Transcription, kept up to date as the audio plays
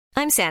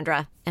I'm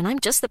Sandra, and I'm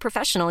just the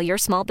professional your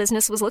small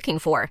business was looking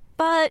for.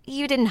 But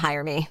you didn't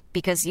hire me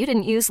because you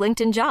didn't use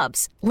LinkedIn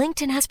Jobs.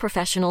 LinkedIn has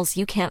professionals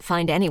you can't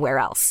find anywhere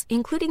else,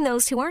 including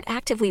those who aren't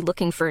actively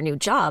looking for a new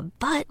job,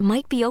 but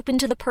might be open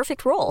to the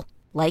perfect role,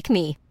 like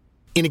me.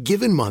 In a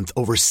given month,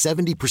 over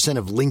 70%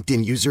 of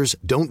LinkedIn users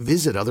don't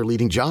visit other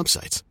leading job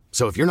sites.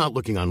 So if you're not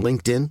looking on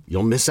LinkedIn,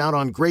 you'll miss out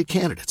on great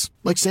candidates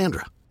like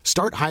Sandra.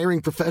 Start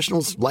hiring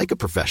professionals like a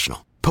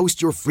professional.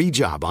 Post your free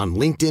job on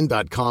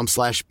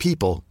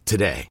linkedin.com/people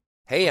today.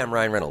 Hey, I'm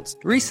Ryan Reynolds.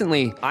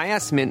 Recently, I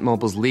asked Mint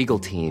Mobile's legal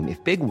team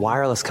if big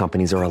wireless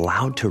companies are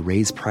allowed to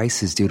raise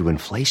prices due to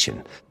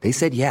inflation. They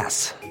said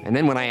yes. And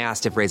then when I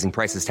asked if raising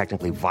prices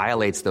technically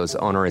violates those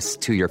onerous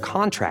 2-year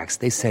contracts,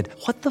 they said,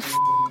 "What the f***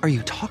 are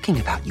you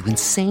talking about, you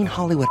insane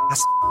Hollywood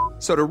ass?"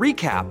 So to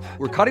recap,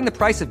 we're cutting the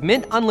price of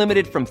Mint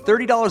Unlimited from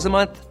 $30 a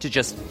month to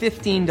just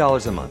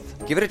 $15 a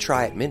month. Give it a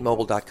try at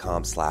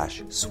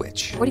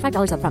mintmobile.com/switch.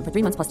 $45 up front for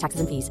 3 months plus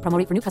taxes and fees. Promo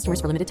rate for new customers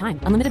for limited time.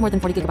 Unlimited more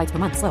than 40 gigabytes per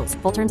month. Slows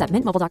full terms at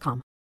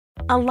mintmobile.com.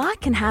 A lot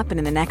can happen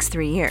in the next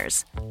 3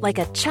 years. Like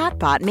a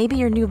chatbot may be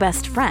your new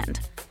best friend.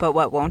 But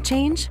what won't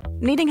change?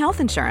 Needing health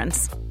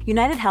insurance.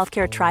 United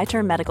Healthcare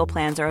Tri-Term Medical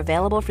Plans are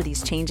available for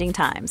these changing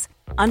times.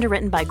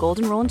 Underwritten by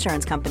Golden Rule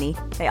Insurance Company,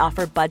 they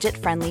offer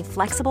budget-friendly,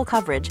 flexible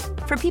coverage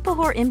for people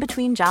who are in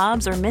between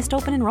jobs or missed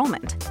open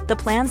enrollment. The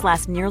plans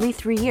last nearly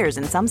 3 years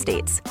in some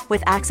states,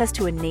 with access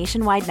to a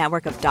nationwide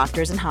network of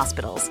doctors and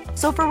hospitals.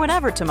 So for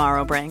whatever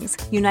tomorrow brings,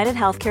 United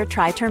Healthcare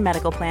Tri-Term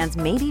Medical Plans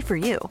may be for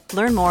you.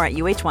 Learn more at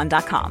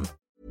uh1.com.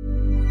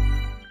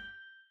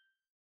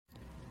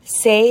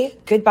 Say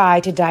goodbye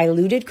to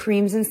diluted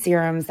creams and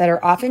serums that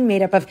are often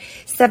made up of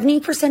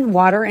 70%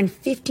 water and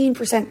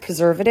 15%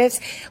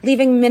 preservatives,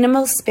 leaving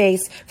minimal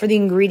space for the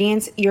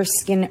ingredients your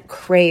skin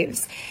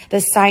craves. The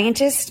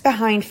scientists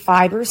behind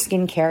fiber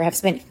skincare have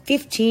spent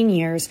 15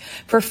 years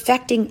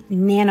perfecting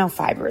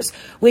nanofibers,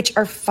 which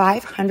are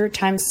 500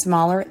 times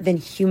smaller than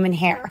human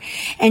hair.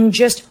 And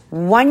just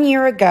 1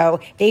 year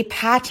ago, they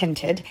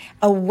patented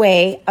a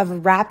way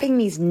of wrapping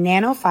these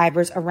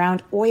nanofibers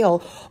around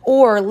oil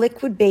or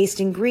liquid-based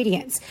ingredients.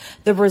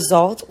 The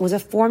result was a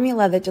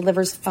formula that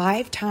delivers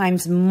 5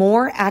 times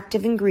more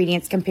active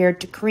ingredients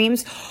compared to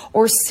creams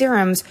or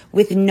serums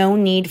with no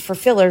need for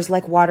fillers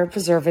like water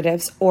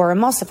preservatives or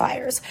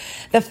emulsifiers.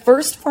 The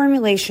first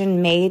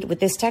formulation made with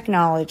this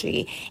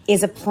technology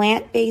is a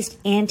plant-based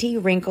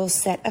anti-wrinkle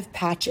set of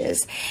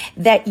patches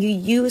that you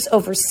use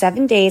over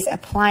 7 days,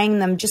 applying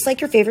them just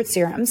like your favorite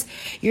serums.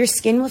 Your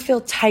skin will feel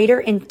tighter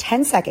in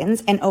 10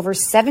 seconds, and over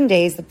 7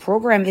 days, the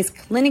program is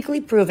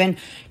clinically proven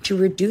to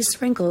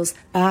reduce wrinkles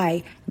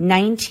by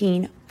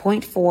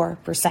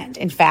 19.4%.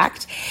 In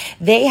fact,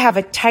 they have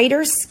a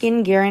tighter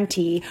skin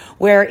guarantee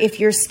where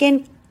if your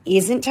skin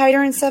isn't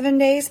tighter in 7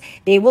 days,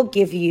 they will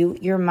give you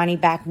your money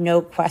back,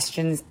 no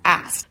questions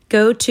asked.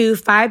 Go to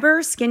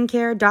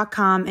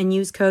fiberskincare.com and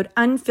use code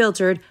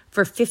UNFILTERED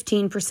for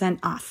 15%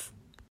 off.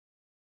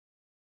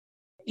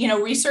 You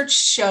know, research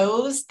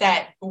shows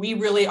that we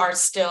really are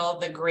still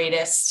the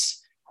greatest,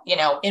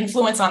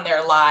 influence on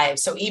their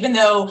lives. So even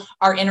though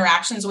our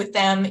interactions with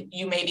them,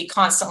 you may be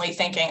constantly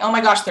thinking, oh my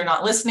gosh, they're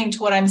not listening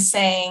to what I'm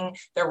saying.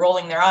 They're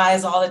rolling their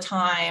eyes all the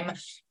time.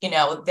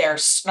 They're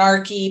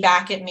snarky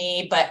back at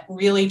me. But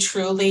really,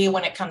 truly,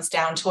 when it comes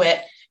down to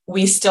it,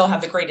 we still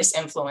have the greatest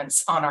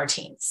influence on our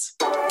teens.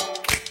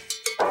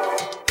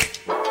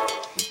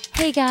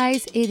 Hey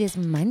guys, it is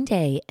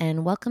Monday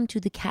and welcome to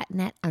the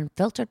CatNat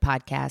Unfiltered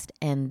podcast.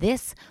 And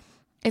this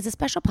is a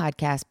special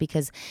podcast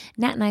because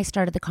Nat and I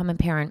started the Common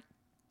Parent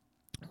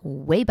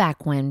way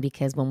back when,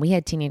 because when we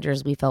had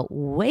teenagers, we felt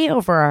way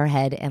over our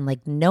head and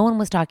like no one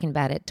was talking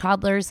about it.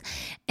 Toddlers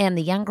and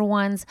the younger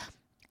ones,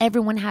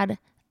 everyone had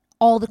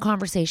all the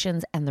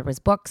conversations and there was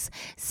books.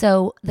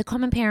 So the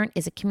Common Parent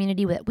is a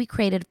community that we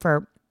created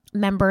for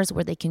members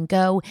where they can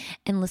go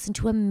and listen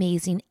to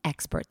amazing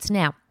experts.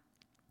 Now,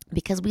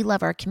 because we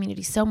love our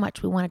community so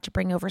much, we wanted to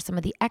bring over some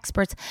of the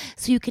experts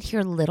so you could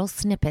hear little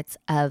snippets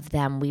of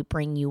them. We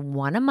bring you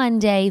one a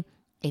Monday.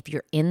 If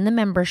you're in the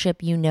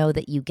membership, you know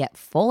that you get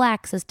full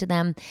access to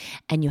them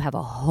and you have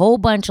a whole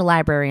bunch of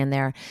library in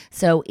there.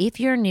 So if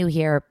you're new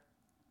here,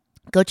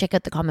 go check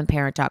out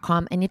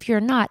thecommonparent.com. And if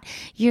you're not,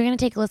 you're going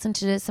to take a listen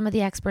to some of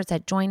the experts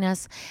that join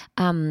us.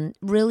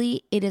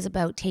 Really, it is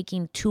about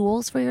taking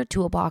tools for your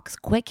toolbox,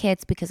 quick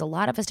hits, because a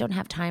lot of us don't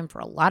have time for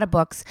a lot of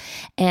books.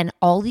 And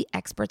all the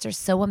experts are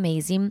so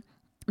amazing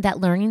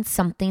that learning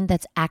something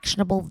that's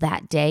actionable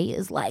that day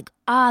is like,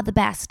 the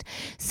best.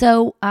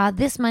 So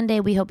this Monday,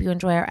 we hope you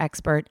enjoy our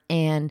expert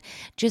and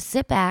just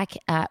sit back.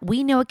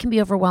 We know it can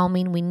be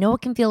overwhelming. We know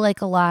it can feel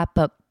like a lot,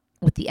 but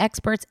with the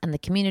experts and the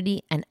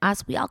community and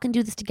us, we all can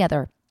do this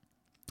together.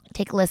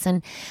 Take a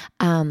listen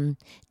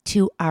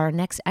to our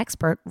next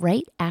expert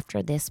right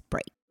after this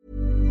break.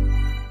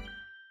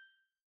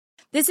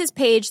 This is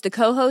Paige, the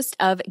co-host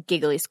of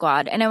Giggly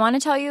Squad, and I want to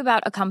tell you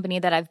about a company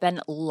that I've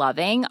been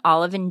loving,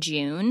 Olive &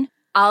 June.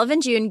 Olive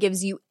 & June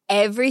gives you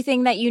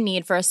everything that you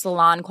need for a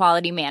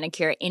salon-quality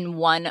manicure in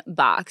one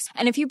box.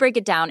 And if you break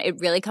it down, it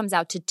really comes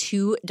out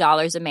to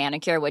 $2 a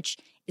manicure, which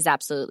is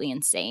absolutely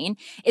insane.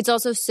 It's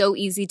also so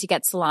easy to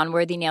get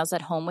salon-worthy nails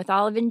at home with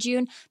Olive &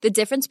 June. The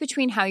difference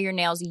between how your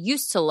nails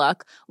used to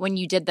look when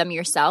you did them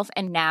yourself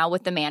and now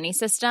with the Mani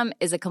system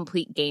is a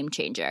complete game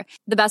changer.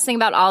 The best thing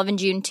about Olive &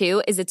 June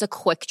too is it's a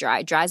quick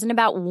dry. Dries in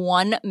about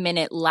 1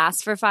 minute,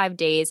 lasts for 5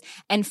 days,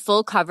 and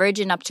full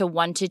coverage in up to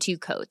 1 to 2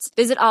 coats.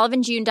 Visit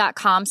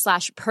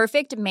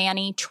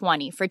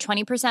oliveandjune.com/perfectmani20 for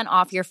 20%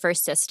 off your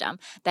first system.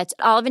 That's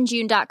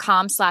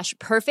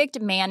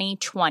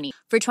oliveandjune.com/perfectmani20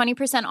 for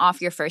 20%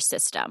 off your first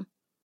system.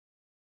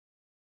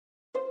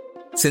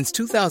 Since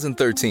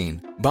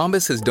 2013,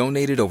 Bombas has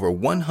donated over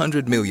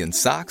 100 million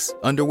socks,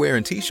 underwear,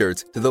 and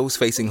T-shirts to those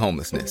facing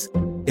homelessness.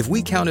 If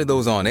we counted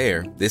those on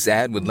air, this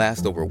ad would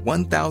last over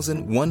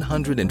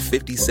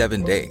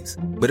 1,157 days.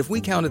 But if we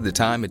counted the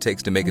time it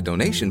takes to make a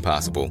donation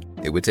possible,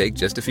 it would take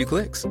just a few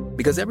clicks.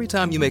 Because every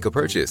time you make a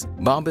purchase,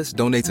 Bombas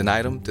donates an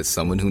item to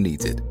someone who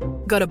needs it.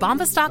 Go to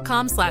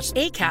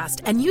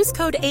bombas.com/ACAST and use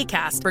code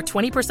ACAST for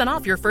 20%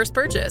 off your first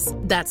purchase.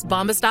 That's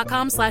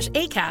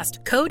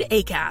bombas.com/ACAST, code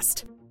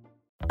ACAST.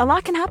 A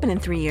lot can happen in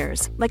 3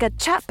 years, like a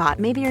chatbot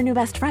may be your new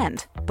best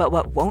friend. But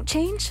what won't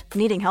change?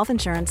 Needing health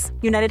insurance.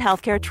 United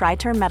Healthcare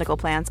Tri-Term Medical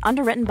Plans,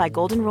 underwritten by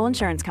Golden Rule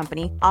Insurance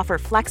Company, offer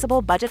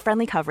flexible,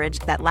 budget-friendly coverage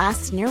that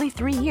lasts nearly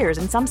 3 years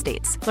in some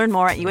states. Learn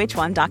more at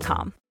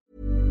uh1.com.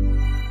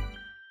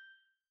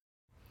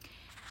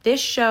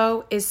 This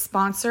show is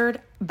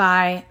sponsored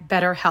by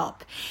BetterHelp.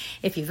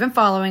 If you've been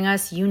following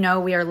us, you know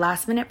we are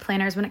last-minute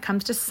planners when it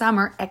comes to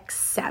summer,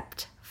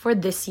 except for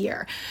this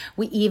year.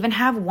 We even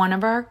have one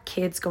of our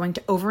kids going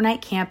to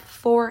overnight camp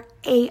for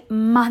a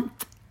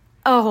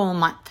whole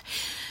month.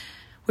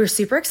 We're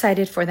super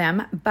excited for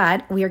them,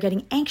 but we are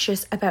getting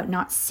anxious about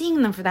not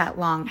seeing them for that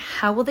long.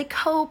 How will they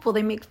cope? Will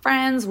they make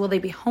friends? Will they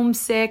be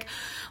homesick?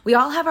 We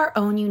all have our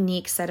own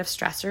unique set of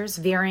stressors,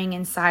 varying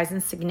in size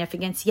and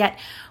significance, yet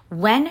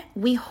when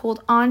we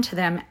hold on to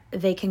them,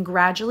 they can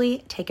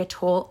gradually take a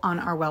toll on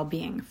our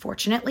well-being.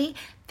 Fortunately,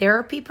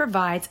 therapy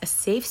provides a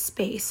safe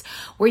space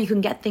where you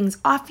can get things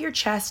off your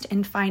chest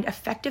and find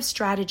effective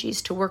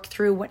strategies to work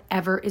through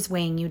whatever is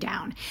weighing you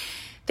down.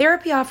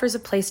 Therapy offers a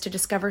place to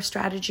discover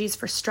strategies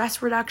for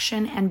stress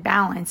reduction and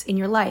balance in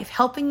your life,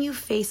 helping you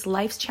face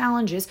life's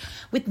challenges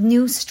with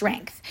new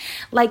strength.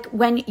 Like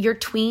when your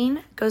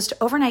tween goes to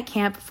overnight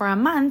camp for a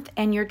month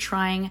and you're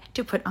trying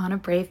to put on a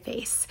brave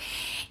face.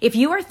 If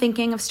you are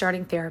thinking of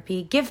starting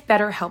therapy, give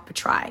BetterHelp a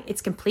try.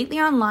 It's completely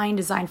online,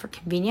 designed for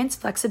convenience,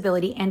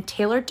 flexibility, and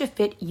tailored to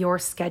fit your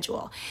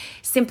schedule.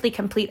 Simply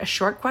complete a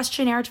short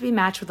questionnaire to be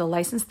matched with a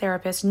licensed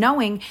therapist,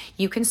 knowing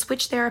you can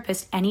switch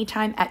therapists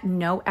anytime at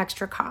no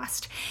extra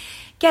cost.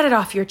 Get it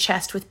off your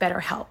chest with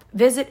BetterHelp.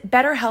 Visit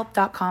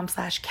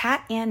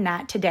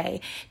betterhelp.com/catandnat today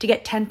to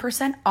get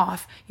 10%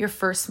 off your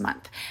first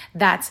month.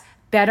 That's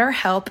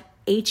BetterHelp,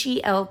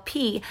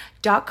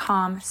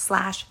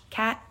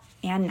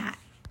 HELP.com/catandnat.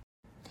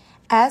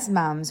 As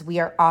moms, we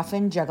are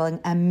often juggling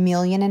a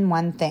million and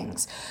one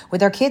things.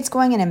 With our kids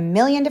going in a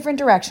million different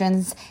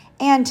directions,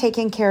 and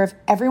taking care of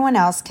everyone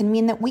else can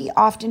mean that we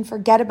often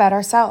forget about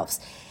ourselves.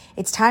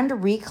 It's time to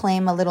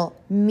reclaim a little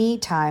me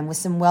time with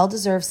some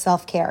well-deserved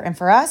self-care. And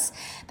for us,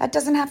 that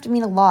doesn't have to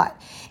mean a lot.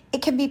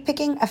 It can be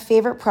picking a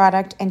favorite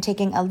product and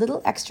taking a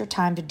little extra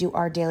time to do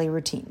our daily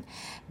routine.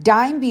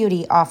 Dime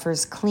Beauty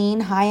offers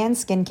clean, high-end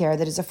skincare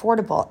that is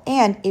affordable,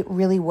 and it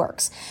really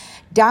works.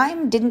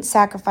 Dime didn't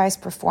sacrifice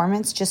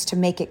performance just to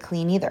make it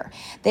clean either.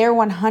 They are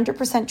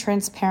 100%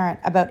 transparent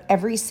about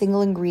every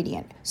single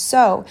ingredient,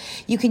 so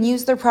you can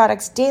use their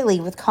products daily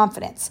with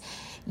confidence.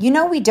 You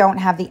know we don't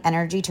have the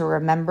energy to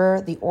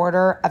remember the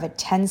order of a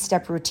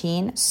 10-step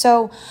routine,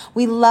 so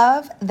we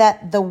love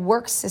that the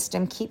work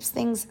system keeps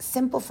things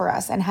simple for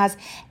us and has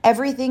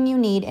everything you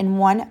need in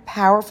one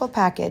powerful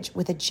package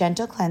with a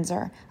gentle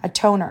cleanser, a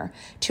toner,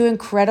 2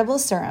 incredible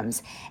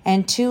serums,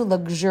 and 2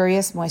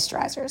 luxurious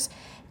moisturizers.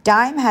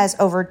 Dime has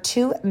over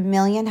 2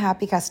 million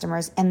happy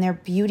customers, and their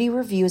beauty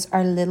reviews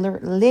are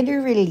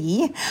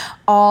literally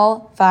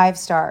all 5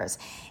 stars.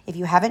 If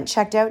you haven't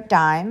checked out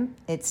Dime,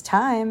 it's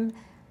time.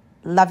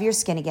 Love your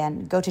skin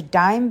again. Go to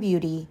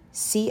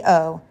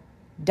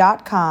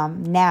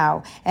dimebeautyco.com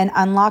now and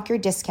unlock your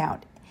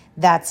discount.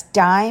 That's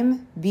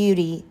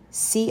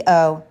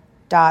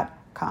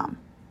dimebeautyco.com.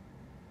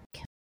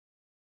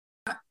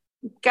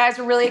 Guys,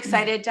 we're really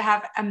excited to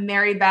have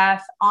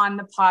Marybeth on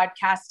the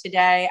podcast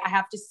today. I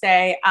have to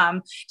say,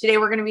 today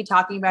we're going to be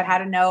talking about how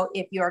to know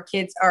if your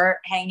kids are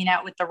hanging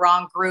out with the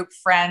wrong group,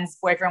 friends,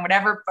 boyfriend,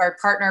 whatever, or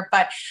partner.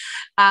 But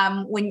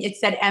when it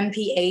said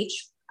MPH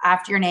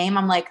after your name,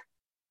 I'm like,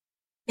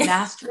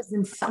 master's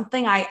in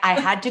something. I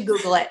had to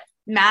Google it.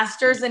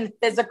 Master's in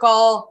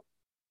physical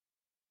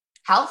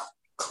health?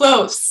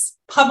 Close.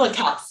 Public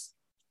health.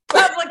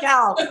 Public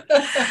health.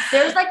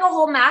 There's like a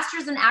whole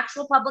master's in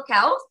actual public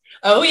health.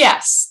 Oh,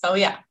 yes. Oh,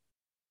 yeah.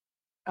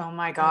 Oh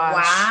my gosh.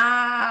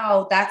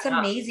 Wow. That's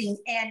amazing.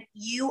 And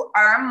you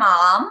are a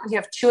mom. You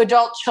have 2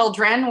 adult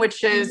children,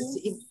 which is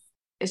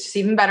it's just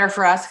even better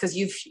for us because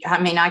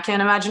I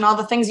can't imagine all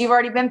the things you've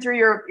already been through.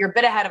 You're a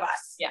bit ahead of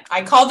us. Yeah.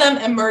 I call them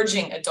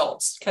emerging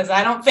adults because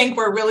I don't think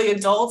we're really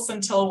adults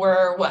until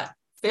we're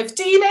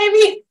 50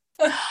 maybe.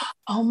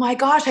 Oh my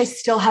gosh, I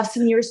still have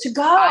some years to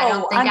go. I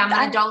don't think I'm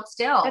an adult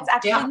still. That's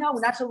actually, no,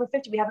 not till we're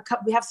 50.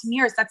 We have some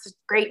years. That's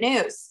great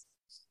news.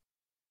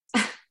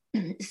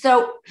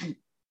 So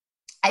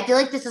I feel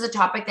like this is a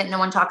topic that no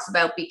one talks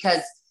about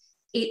because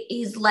it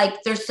is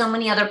like, there's so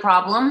many other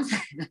problems,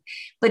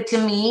 but to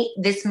me,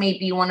 this may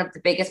be one of the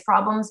biggest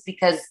problems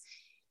because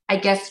I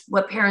guess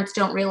what parents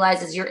don't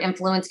realize is your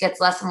influence gets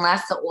less and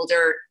less the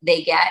older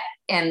they get,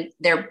 and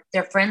their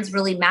friends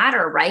really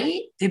matter,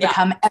 right? They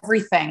become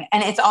everything.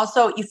 And it's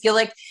also, you feel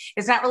like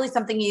it's not really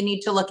something you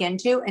need to look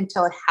into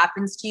until it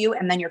happens to you.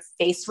 And then you're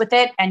faced with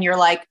it and you're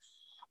like,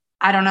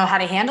 I don't know how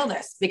to handle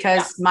this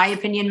because my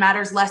opinion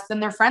matters less than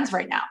their friends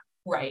right now.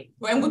 Right.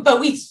 But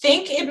we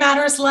think it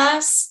matters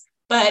less,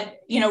 but,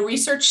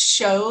 research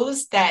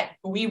shows that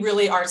we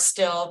really are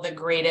still the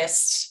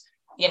greatest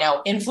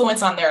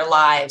influence on their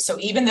lives. So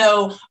even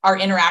though our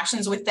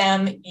interactions with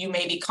them, you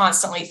may be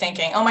constantly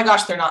thinking, oh my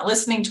gosh, they're not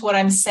listening to what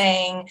I'm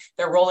saying.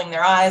 They're rolling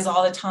their eyes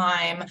all the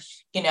time.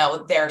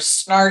 They're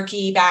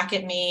snarky back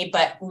at me,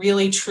 but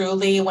really,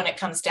 truly, when it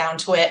comes down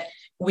to it,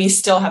 we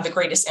still have the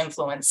greatest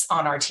influence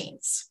on our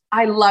teens.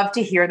 I love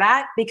to hear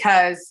that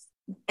because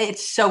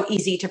it's so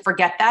easy to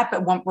forget that.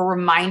 But when we're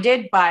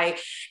reminded by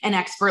an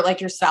expert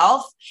like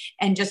yourself,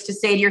 and just to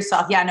say to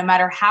yourself, yeah, no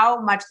matter how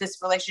much this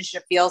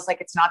relationship feels like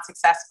it's not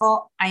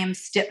successful, I am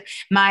still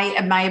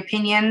my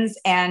opinions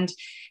and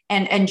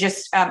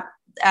just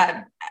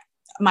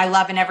my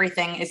love and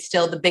everything is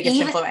still the biggest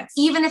influence.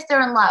 Even if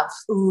they're in love.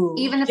 Ooh,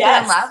 even if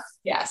they're in love.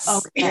 Yes.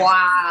 Okay.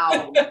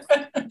 Wow.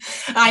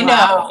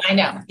 I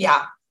know.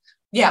 Yeah.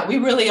 Yeah, we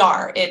really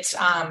are. It's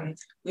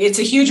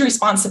a huge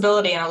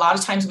responsibility. And a lot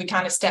of times we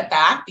kind of step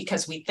back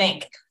because we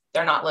think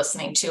they're not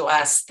listening to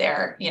us.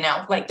 They're,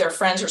 like their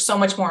friends are so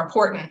much more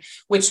important,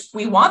 which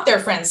we want their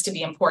friends to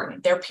be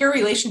important. Their peer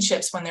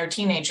relationships when they're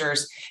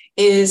teenagers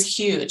is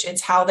huge.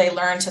 It's how they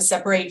learn to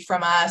separate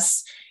from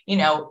us,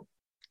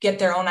 get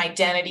their own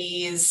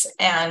identities.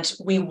 And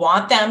we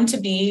want them to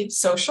be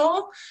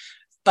social,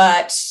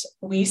 but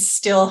we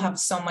still have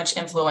so much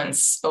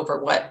influence over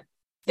what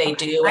they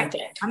do and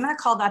think. I'm going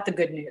to call that the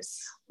good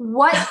news.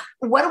 What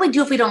do we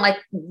do if we don't like,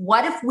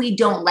 what if we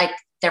don't like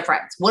their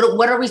friends?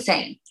 What are we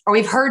saying? Or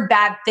we've heard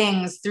bad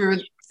things through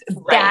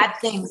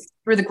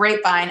the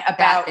grapevine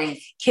about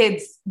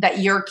kids that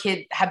your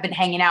kid have been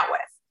hanging out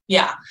with.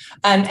 Yeah.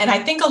 And I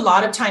think a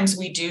lot of times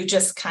we do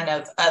just kind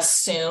of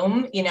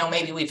assume,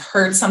 maybe we've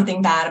heard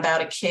something bad about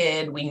a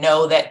kid. We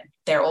know that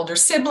their older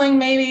sibling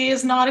maybe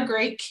is not a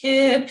great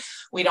kid.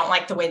 We don't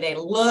like the way they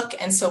look.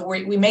 And so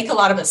we make a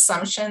lot of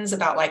assumptions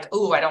about like,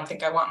 oh, I don't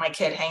think I want my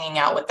kid hanging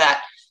out with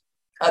that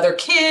other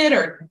kid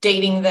or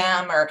dating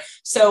them.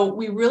 So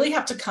we really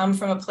have to come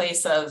from a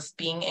place of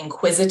being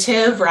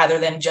inquisitive rather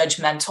than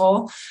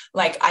judgmental.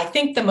 Like, I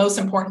think the most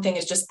important thing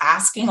is just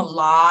asking a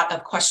lot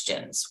of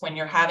questions when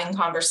you're having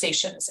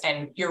conversations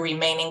and you're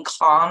remaining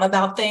calm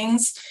about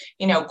things.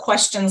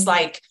 Questions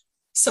like,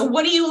 so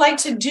what do you like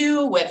to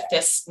do with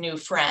this new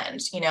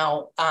friend?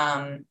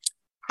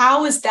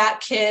 How is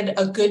that kid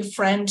a good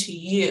friend to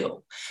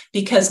you?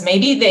 Because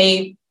maybe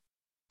they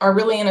are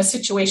really in a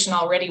situation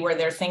already where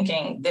they're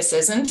thinking this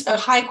isn't a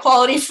high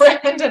quality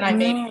friend and I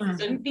maybe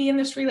shouldn't be in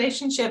this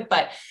relationship.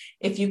 But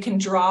if you can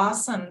draw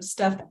some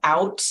stuff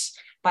out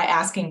by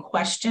asking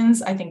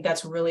questions, I think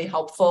that's really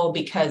helpful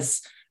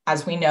because,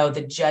 as we know,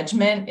 the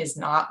judgment is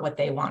not what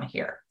they want to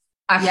hear.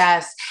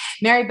 Yes.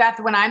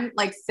 Marybeth, when I'm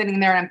like sitting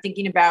there and I'm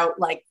thinking about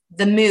like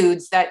the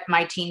moods that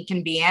my teen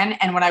can be in,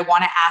 and when I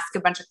want to ask a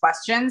bunch of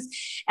questions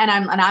and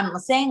I'm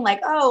saying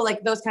like, oh,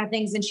 like those kind of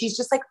things. And she's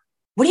just like,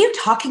 what are you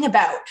talking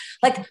about?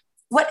 Like,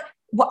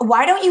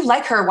 why don't you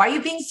like her? Why are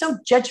you being so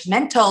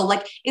judgmental?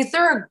 Like, is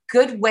there a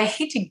good way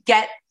to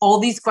get all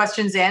these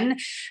questions in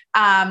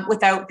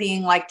without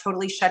being like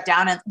totally shut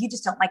down? And you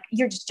just don't like,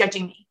 you're just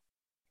judging me.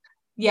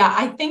 Yeah,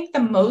 I think the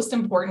most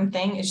important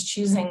thing is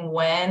choosing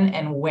when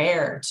and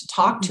where to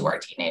talk to our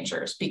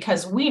teenagers,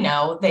 because we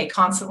know they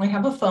constantly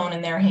have a phone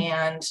in their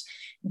hand.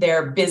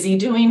 They're busy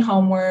doing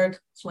homework,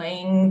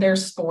 playing their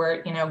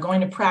sport,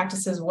 going to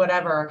practices,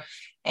 whatever.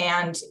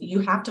 And you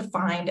have to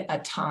find a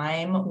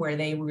time where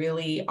they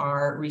really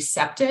are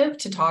receptive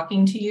to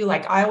talking to you.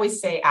 Like I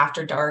always say,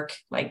 after dark,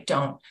 like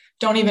don't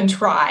even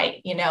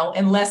try,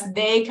 unless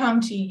they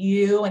come to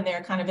you and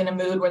they're kind of in a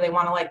mood where they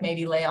want to like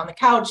maybe lay on the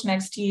couch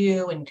next to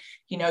you and,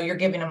 you're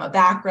giving them a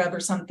back rub or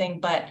something.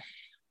 But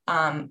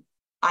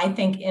I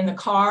think in the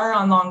car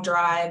on long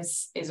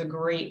drives is a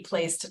great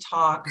place to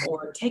talk,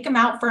 or take them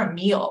out for a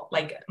meal.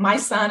 Like my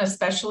son,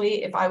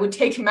 especially, if I would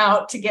take him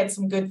out to get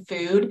some good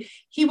food,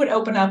 he would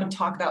open up and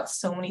talk about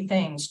so many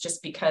things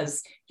just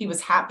because he was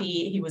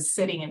happy. He was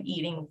sitting and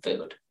eating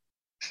food.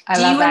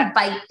 Do you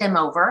invite them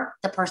over,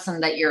 the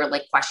person that you're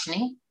like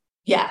questioning?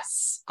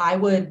 Yes, I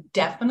would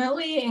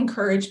definitely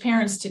encourage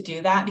parents to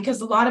do that,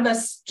 because a lot of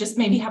us just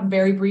maybe have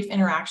very brief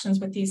interactions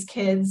with these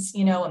kids,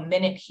 a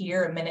minute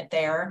here, a minute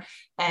there.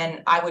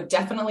 And I would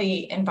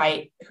definitely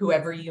invite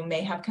whoever you may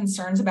have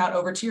concerns about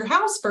over to your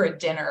house for a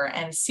dinner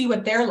and see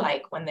what they're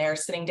like when they're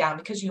sitting down,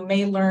 because you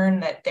may learn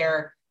that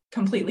they're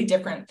completely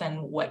different than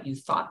what you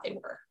thought they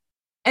were.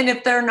 And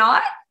if they're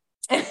not?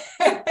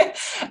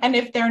 And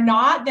if they're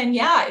not, then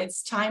yeah,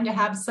 it's time to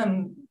have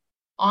some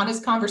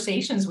honest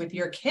conversations with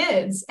your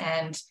kids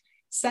and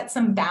set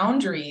some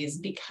boundaries,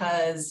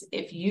 because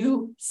if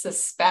you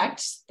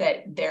suspect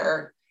that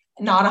they're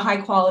not a high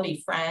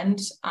quality friend,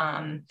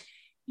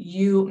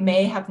 you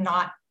may have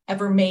not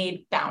ever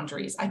made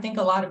boundaries. I think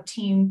a lot of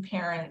teen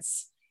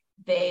parents,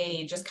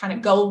 they just kind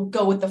of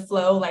go with the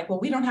flow, like, well,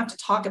 we don't have to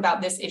talk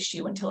about this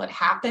issue until it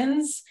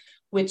happens,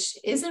 which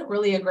isn't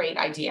really a great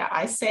idea.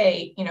 I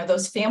say,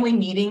 those family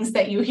meetings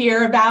that you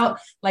hear about,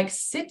 like,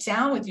 sit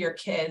down with your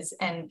kids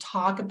and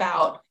talk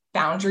about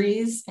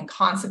boundaries and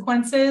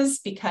consequences,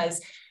 because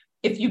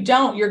if you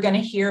don't, you're going to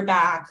hear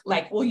back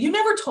like, well, you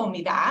never told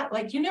me that.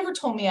 Like, you never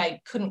told me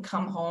I couldn't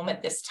come home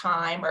at this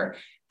time or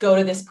go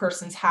to this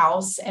person's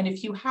house. And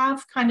if you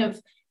have kind of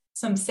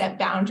some set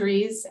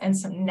boundaries and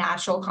some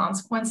natural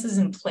consequences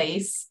in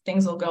place,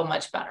 things will go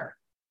much better.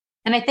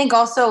 And I think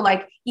also,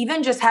 like,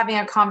 even just having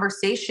a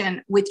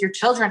conversation with your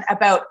children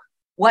about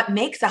what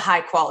makes a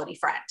high quality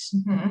friend.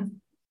 Mm-hmm.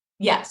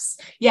 Yes.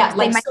 Yeah.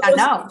 They might not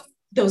know.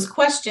 Those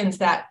questions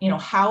that,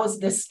 how is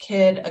this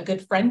kid a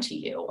good friend to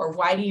you? Or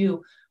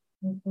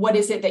what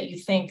is it that you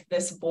think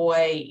this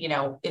boy,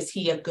 is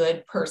he a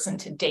good person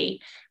to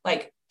date?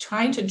 Like,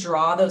 trying to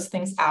draw those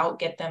things out,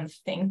 get them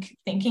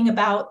thinking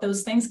about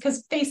those things.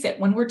 Because face it,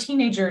 when we're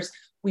teenagers,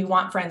 we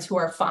want friends who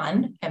are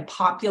fun and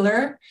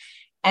popular.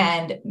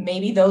 And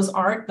maybe those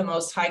aren't the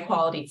most high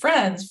quality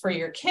friends for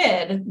your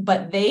kid,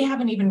 but they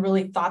haven't even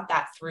really thought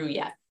that through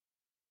yet.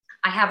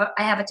 I have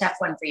a tough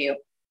one for you.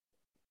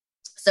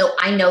 So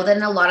I know that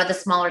in a lot of the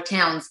smaller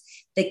towns,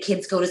 the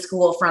kids go to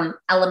school from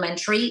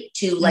elementary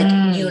to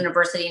like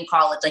university and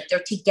college. Like,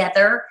 they're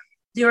together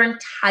their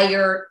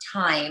entire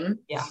time.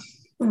 Yeah.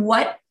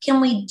 What can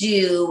we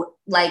do?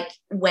 Like,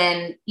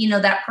 when,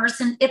 that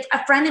person, it's a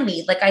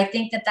frenemy. Like, I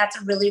think that that's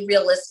a really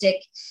realistic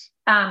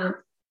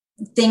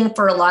thing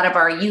for a lot of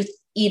our youth,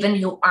 even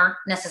who aren't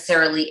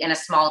necessarily in a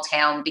small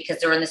town, because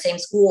they're in the same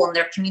school and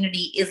their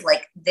community is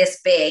like this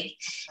big.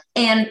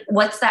 And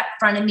what's that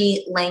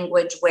frenemy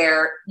language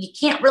where you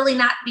can't really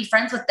not be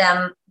friends with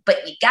them,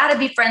 but you got to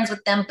be friends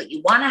with them, but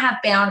you want to have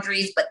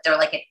boundaries, but they're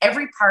like at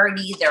every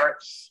party, they're,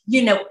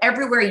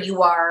 everywhere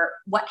you are.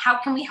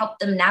 How can we help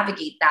them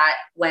navigate that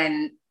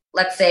when,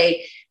 let's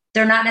say,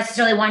 they're not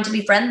necessarily wanting to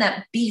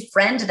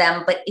befriend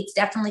them, but it's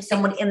definitely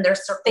someone in their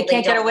circle. They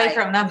can't get away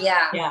from them.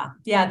 Yeah.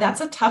 Yeah. That's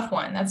a tough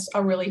one. That's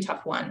a really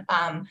tough one.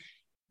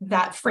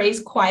 That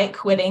phrase quiet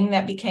quitting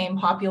that became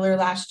popular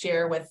last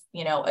year with,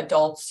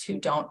 adults who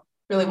don't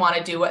really want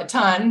to do a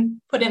ton,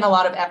 put in a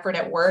lot of effort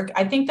at work.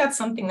 I think that's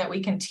something that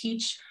we can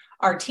teach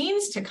our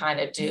teens to kind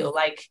of do.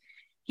 Like,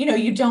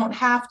 you don't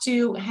have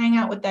to hang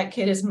out with that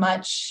kid as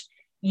much.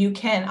 You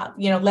can,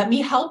 let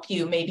me help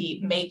you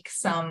maybe make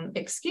some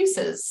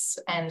excuses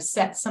and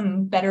set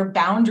some better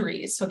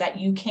boundaries so that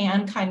you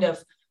can kind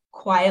of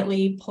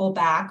quietly pull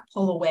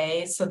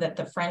away, so that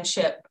the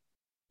friendship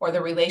or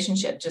the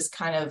relationship just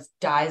kind of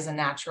dies a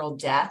natural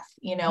death.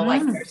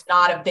 Like, there's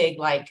not a big,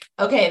 like,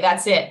 okay,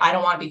 that's it, I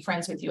don't want to be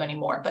friends with you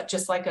anymore, but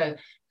just like a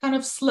kind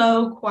of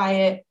slow,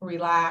 quiet,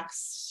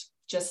 relaxed,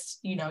 just,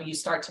 you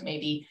start to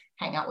maybe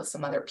hang out with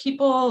some other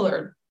people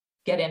or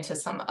get into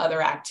some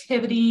other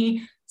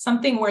activity,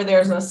 something where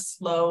there's a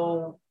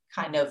slow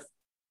kind of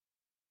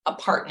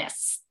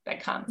apartness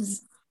that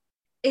comes.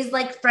 Is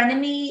like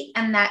frenemy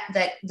and that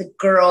the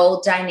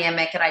girl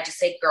dynamic, and I just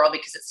say girl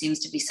because it seems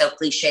to be so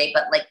cliche,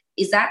 but like,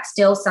 is that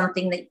still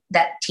something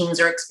that teens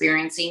are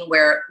experiencing,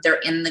 where they're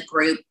in the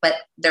group, but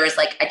there's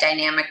like a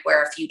dynamic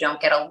where if you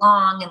don't get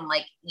along and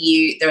like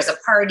there's a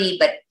party,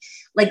 but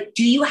like,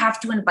 do you have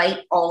to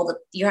invite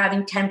you're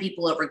having 10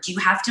 people over, do you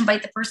have to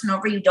invite the person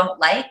over you don't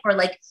like? Or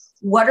like,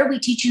 what are we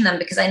teaching them?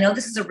 Because I know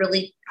this is a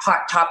really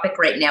hot topic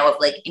right now of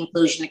like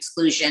inclusion,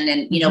 exclusion,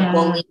 and,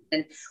 bullying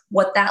and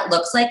what that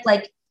looks like.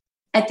 Like,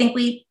 I think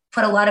we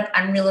put a lot of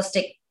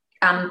unrealistic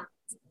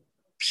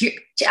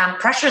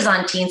pressures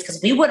on teens, because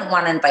we wouldn't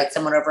want to invite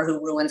someone over who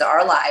ruins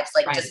our lives,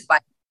 like just by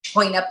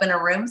showing up in a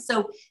room.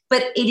 So,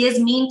 but it is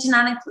mean to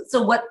not include.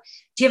 So do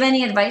you have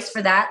any advice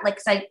for that? Like,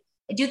 'cause I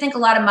do think a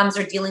lot of moms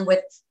are dealing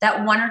with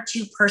that one or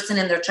two person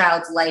in their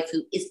child's life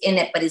who is in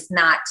it, but is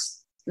not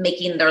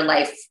making their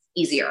life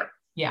easier.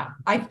 Yeah.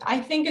 I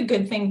think a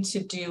good thing to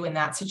do in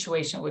that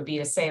situation would be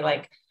to say,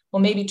 like,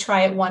 well, maybe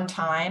try it one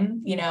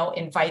time,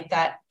 invite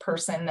that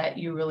person that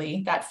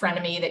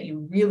frenemy that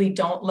you really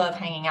don't love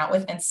hanging out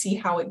with, and see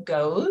how it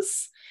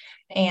goes.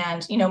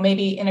 And,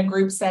 maybe in a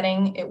group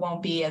setting, it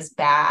won't be as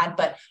bad,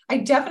 but I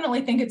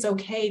definitely think it's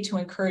okay to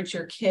encourage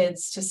your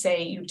kids to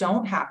say, you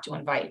don't have to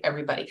invite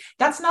everybody.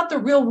 That's not the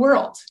real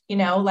world.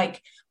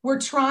 Like, we're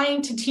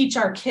trying to teach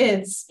our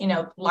kids,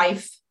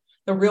 life,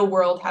 the real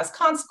world has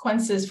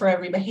consequences for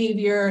every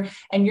behavior,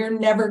 and you're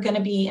never going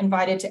to be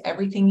invited to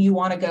everything you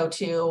want to go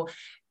to.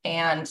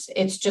 And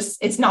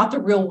it's not the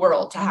real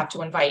world to have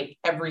to invite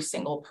every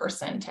single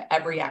person to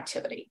every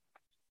activity.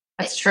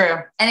 That's true.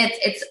 And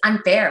it's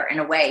unfair in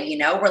a way,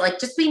 we're like,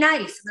 just be nice.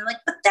 And they're like,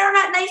 but they're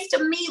not nice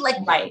to me. Like,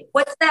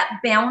 what's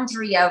that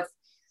boundary of,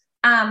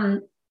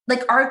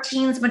 like, are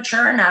teens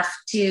mature enough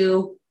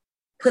to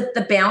put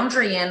the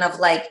boundary in of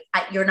like,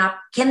 you're not,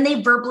 can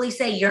they verbally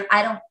say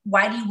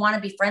why do you want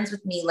to be friends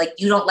with me? Like,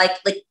 you don't like,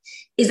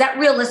 is that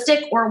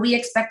realistic, or are we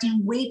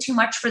expecting way too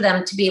much for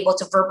them to be able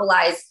to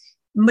verbalize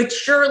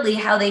maturely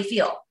how they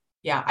feel?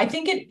 Yeah, I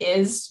think it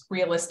is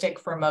realistic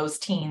for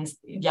most teens,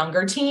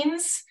 younger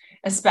teens,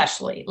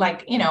 especially.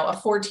 Like, a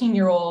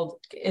 14-year-old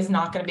is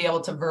not going to be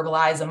able to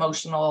verbalize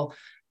emotional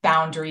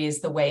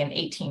boundaries the way an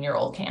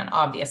 18-year-old can,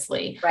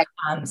 obviously. Right.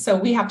 So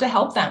we have to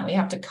help them. We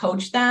have to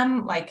coach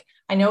them. Like,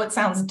 I know it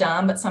sounds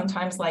dumb, but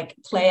sometimes like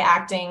play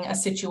acting a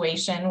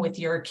situation with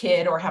your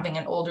kid or having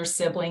an older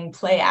sibling,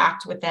 play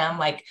act with them.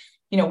 Like,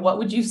 what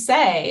would you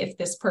say if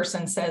this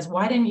person says,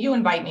 why didn't you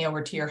invite me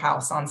over to your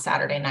house on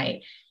Saturday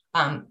night?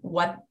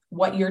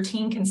 What your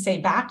teen can say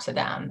back to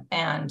them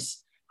and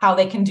how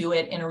they can do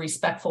it in a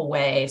respectful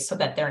way so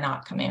that they're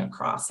not coming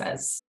across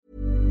as.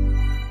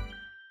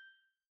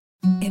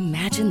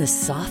 Imagine the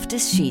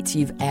softest sheets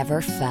you've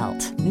ever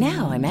felt.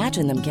 Now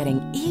imagine them getting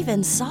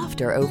even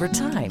softer over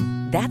time.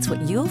 That's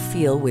what you'll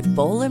feel with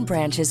Boll &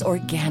 Branch's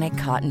organic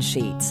cotton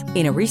sheets.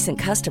 In a recent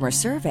customer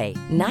survey,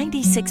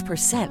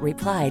 96%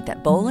 replied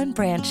that Boll &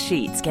 Branch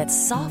sheets get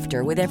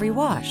softer with every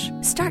wash.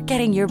 Start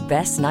getting your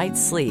best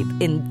night's sleep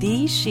in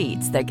these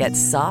sheets that get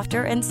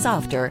softer and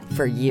softer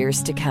for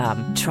years to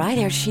come. Try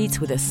their sheets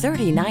with a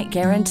 30-night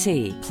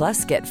guarantee.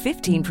 Plus, get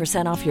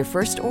 15% off your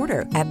first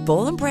order at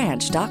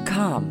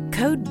bollandbranch.com.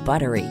 Code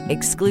BUTTERY.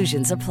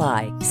 Exclusions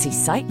apply. See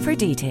site for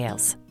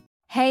details.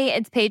 Hey,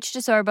 it's Paige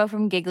DeSorbo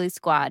from Giggly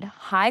Squad.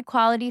 High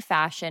quality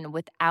fashion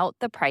without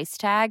the price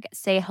tag.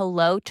 Say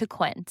hello to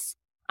Quince.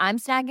 I'm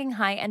snagging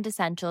high-end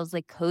essentials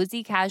like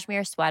cozy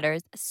cashmere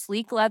sweaters,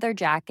 sleek leather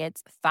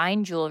jackets,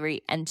 fine jewelry,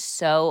 and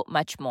so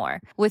much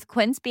more. With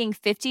Quince being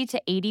 50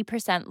 to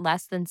 80%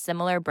 less than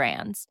similar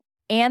brands.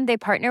 And they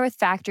partner with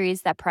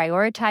factories that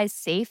prioritize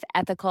safe,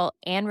 ethical,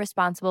 and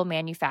responsible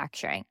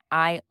manufacturing.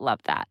 I love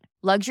that.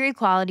 Luxury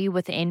quality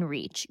within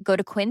reach. Go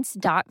to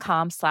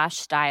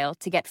quince.com/style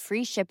to get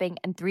free shipping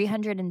and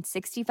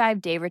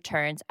 365-day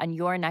returns on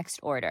your next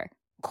order.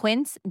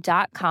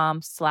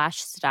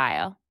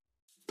 Quince.com/style.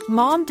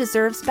 Mom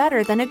deserves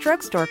better than a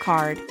drugstore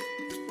card.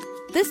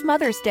 This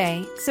Mother's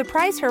Day,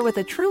 surprise her with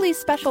a truly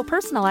special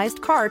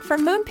personalized card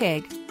from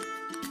Moonpig.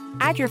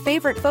 Add your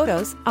favorite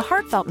photos, a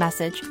heartfelt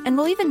message, and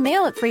we'll even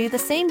mail it for you the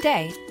same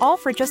day, all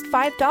for just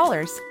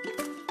 $5.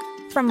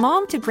 From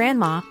mom to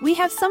grandma, we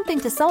have something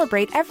to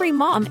celebrate every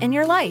mom in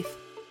your life.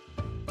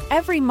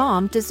 Every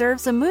mom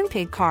deserves a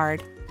Moonpig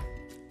card.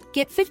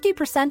 Get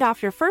 50%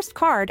 off your first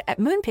card at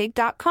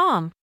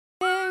moonpig.com.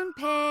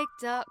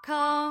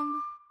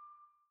 Moonpig.com.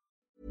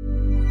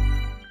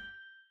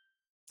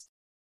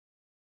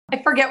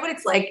 I forget what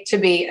it's like to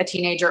be a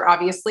teenager,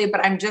 obviously,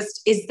 but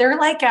is there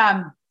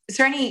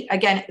any,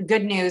 again,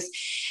 good news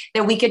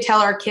that we could tell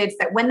our kids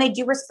that when they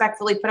do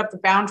respectfully put up the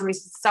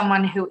boundaries with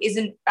someone who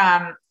isn't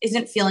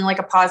feeling like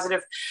a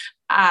positive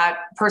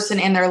person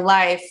in their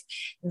life,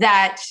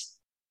 that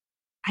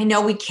I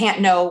know we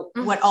can't know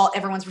what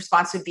everyone's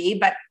response would be,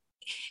 but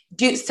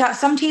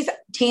some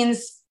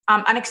teens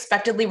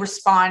unexpectedly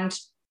respond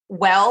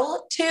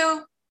well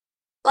to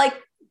like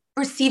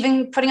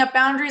putting up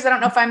boundaries? I don't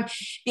know if I'm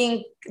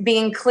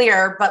being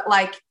clear, but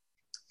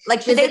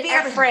should they be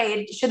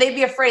afraid? Should they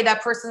be afraid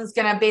that person's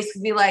going to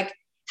basically be like,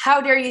 how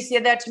dare you say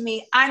that to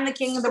me? I'm the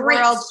king of the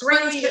world.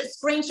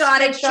 Screenshot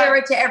it, share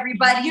it to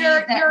everybody.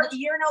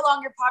 You're no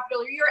longer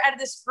popular. You're out of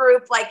this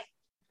group.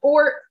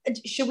 Or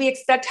should we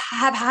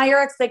have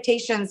higher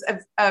expectations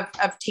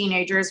of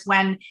teenagers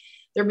when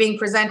they're being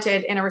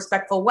presented in a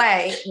respectful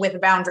way with a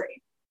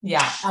boundary?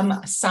 Yeah.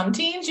 Some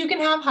teens you can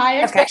have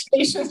high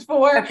expectations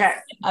for. Okay.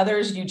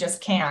 Others you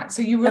just can't.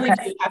 So you really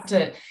do have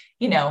to,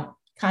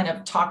 kind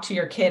of talk to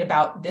your kid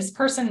about, this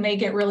person may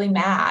get really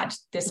mad.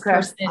 This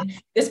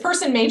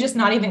person may just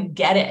not even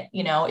get it.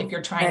 If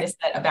you're trying to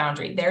set a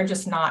boundary, they're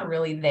just not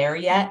really there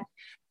yet.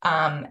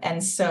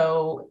 And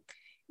so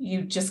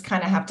you just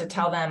kind of have to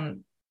tell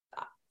them,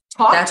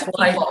 talk to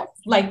people.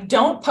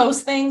 Don't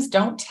post things,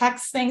 don't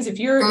text things. If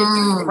you're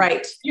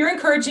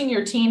encouraging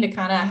your teen to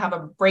kind of have a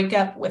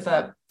breakup with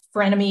a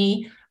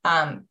frenemy,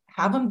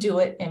 have them do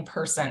it in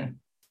person.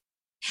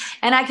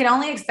 And I can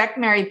only expect,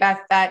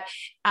 Marybeth, that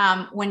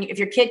if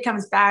your kid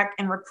comes back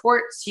and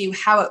reports to you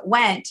how it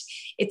went,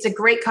 it's a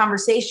great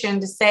conversation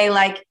to say,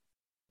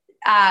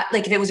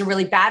 if it was a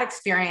really bad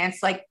experience,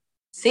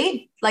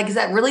 is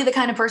that really the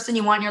kind of person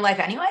you want in your life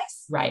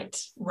anyways? Right.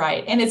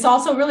 And it's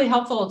also really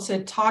helpful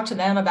to talk to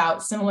them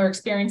about similar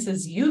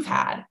experiences you've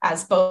had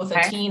as both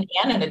a teen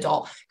and an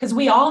adult, because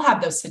we all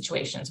have those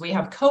situations. We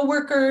have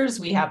coworkers,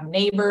 we have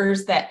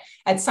neighbors that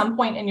at some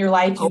point in your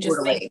life, you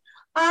just think,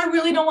 I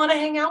really don't want to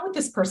hang out with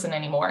this person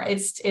anymore.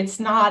 It's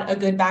not a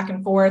good back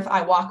and forth.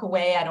 I walk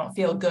away. I don't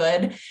feel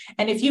good.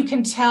 And if you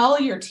can tell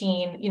your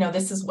teen,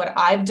 this is what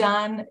I've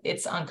done,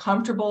 it's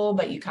uncomfortable,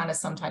 but you kind of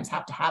sometimes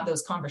have to have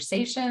those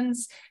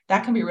conversations.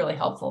 That can be really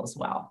helpful as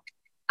well.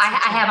 I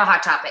have a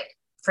hot topic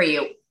for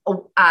you.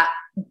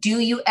 Do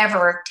you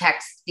ever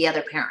text the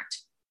other parent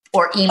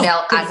or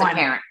email as a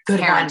parent? To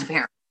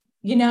parent?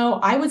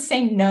 I would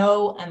say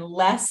no,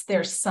 unless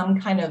there's some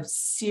kind of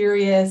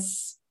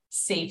serious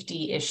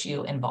safety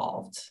issue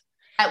involved.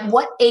 At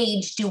what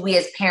age do we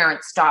as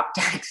parents stop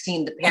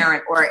texting the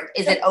parent, or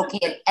is it okay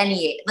at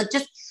any age? Like,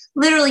 just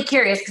literally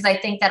curious, because I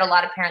think that a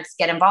lot of parents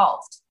get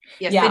involved.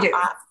 Yes, they do.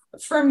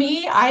 For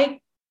me, I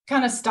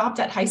kind of stopped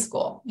at high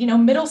school.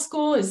 Middle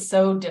school is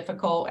so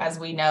difficult, as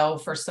we know,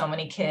 for so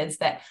many kids,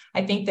 that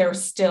I think there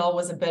still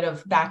was a bit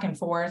of back and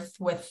forth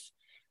with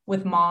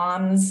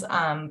moms.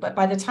 But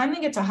by the time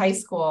they get to high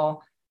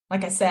school,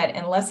 like I said,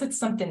 unless it's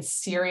something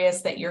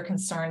serious that you're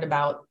concerned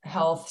about,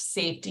 health,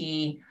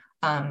 safety,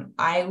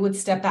 I would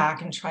step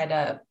back and try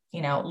to,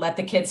 let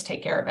the kids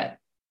take care of it.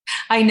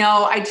 I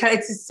know. I try.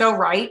 It's so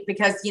right,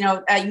 because, you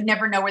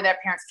never know where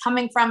that parent's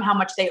coming from, how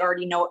much they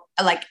already know,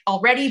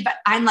 already. But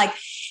I'm like,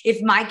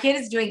 if my kid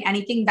is doing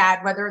anything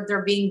bad, whether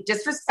they're being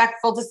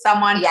disrespectful to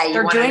someone,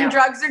 they're doing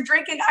drugs or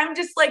drinking, I'm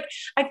just like,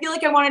 I feel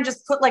like I want to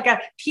just put like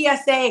a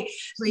PSA.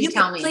 Please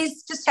tell me.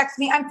 Please just text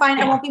me. I'm fine.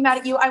 I won't be mad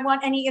at you. I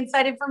want any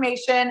inside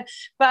information.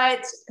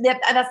 But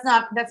that's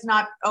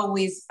not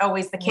always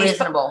the case.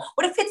 Reasonable.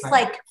 But what if it's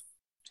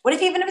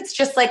even if it's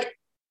just like,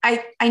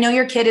 I know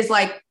your kid is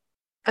like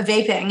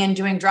vaping and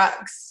doing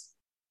drugs.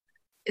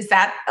 Is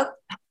that?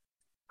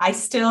 I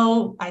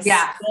still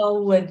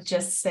would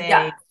just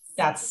say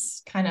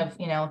that's kind of,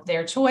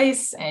 their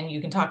choice, and you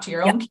can talk to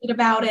your own kid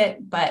about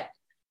it, but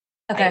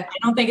I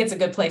don't think it's a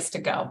good place to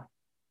go.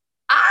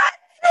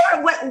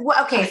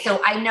 Okay.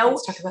 So I know,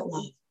 let's talk about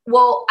love.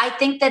 Well, I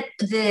think that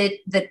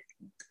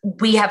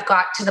we have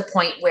got to the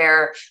point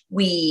where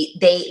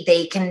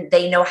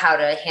they know how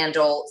to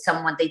handle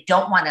someone they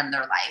don't want in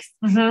their life.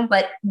 Mm-hmm.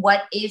 But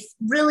what is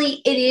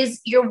really, it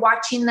is, you're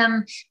watching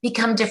them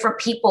become different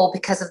people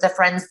because of the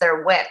friends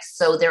they're with.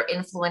 So their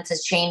influence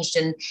has changed,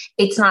 and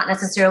it's not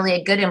necessarily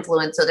a good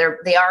influence. So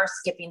they are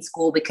skipping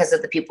school because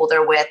of the people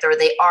they're with, or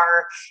they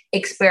are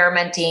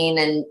experimenting,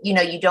 and,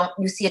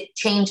 you see a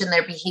change in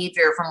their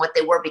behavior from what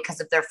they were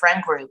because of their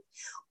friend group.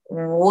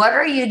 What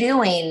are you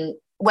doing?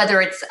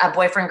 Whether it's a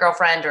boyfriend,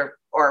 girlfriend,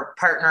 or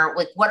partner,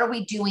 like, what are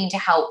we doing to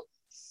help,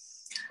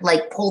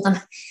 like, pull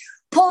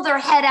their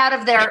head out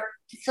of there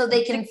so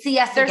they can see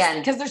us again?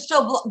 Because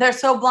they're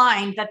so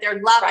blind that they're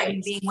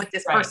loving being with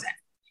this person.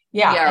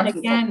 Yeah. And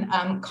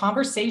again,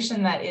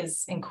 conversation that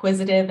is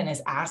inquisitive and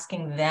is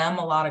asking them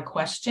a lot of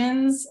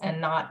questions and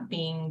not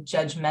being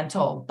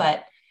judgmental,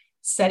 but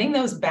setting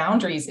those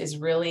boundaries is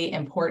really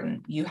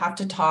important. You have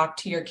to talk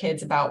to your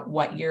kids about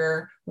what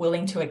you're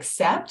willing to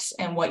accept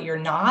and what you're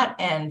not.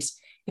 And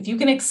if you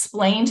can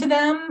explain to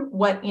them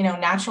what,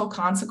 natural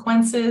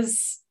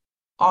consequences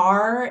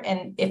are,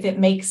 and if it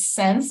makes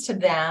sense to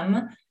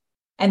them,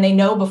 and they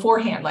know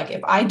beforehand, like, if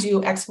I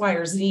do X, Y,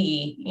 or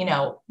Z,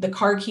 the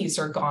car keys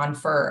are gone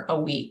for a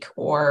week,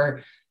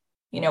 or,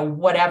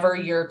 whatever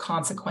your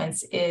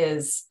consequence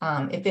is,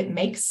 if it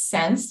makes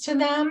sense to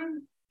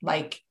them,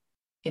 like,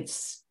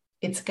 it's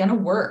going to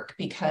work,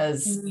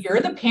 because you're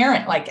the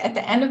parent. Like, at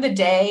the end of the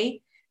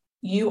day,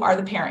 you are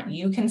the parent.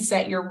 You can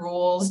set your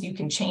rules, you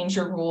can change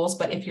your rules,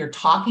 but if you're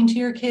talking to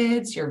your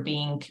kids, you're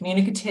being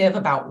communicative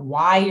about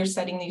why you're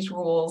setting these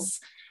rules,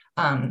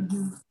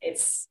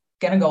 it's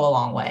going to go a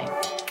long way.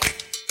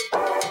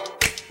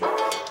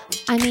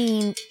 I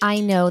mean,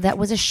 I know that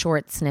was a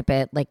short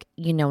snippet,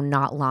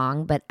 not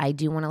long, but I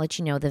do want to let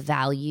you know the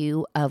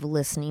value of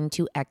listening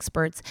to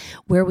experts,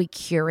 where we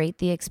curate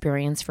the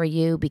experience for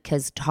you,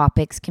 because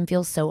topics can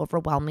feel so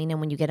overwhelming. And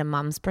when you get a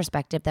mom's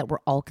perspective that we're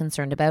all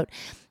concerned about,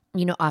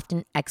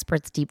 often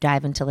experts deep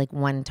dive into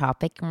one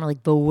topic, and we're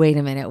like, but wait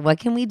a minute, what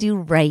can we do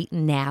right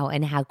now?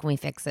 And how can we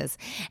fix this?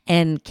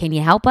 And can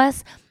you help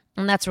us?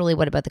 And that's really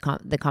what about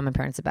the Common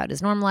Parents about,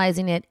 is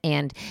normalizing it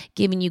and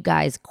giving you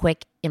guys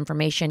quick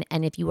information.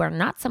 And if you are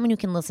not someone who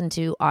can listen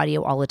to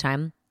audio all the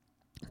time,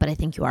 but I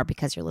think you are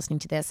because you're listening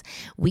to this,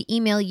 we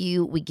email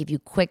you, we give you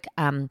quick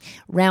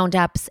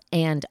roundups,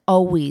 and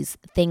always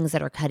things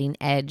that are cutting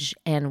edge.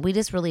 And we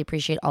just really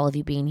appreciate all of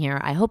you being here.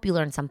 I hope you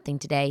learned something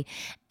today,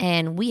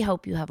 and we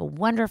hope you have a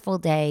wonderful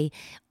day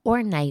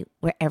or night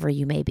wherever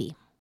you may be.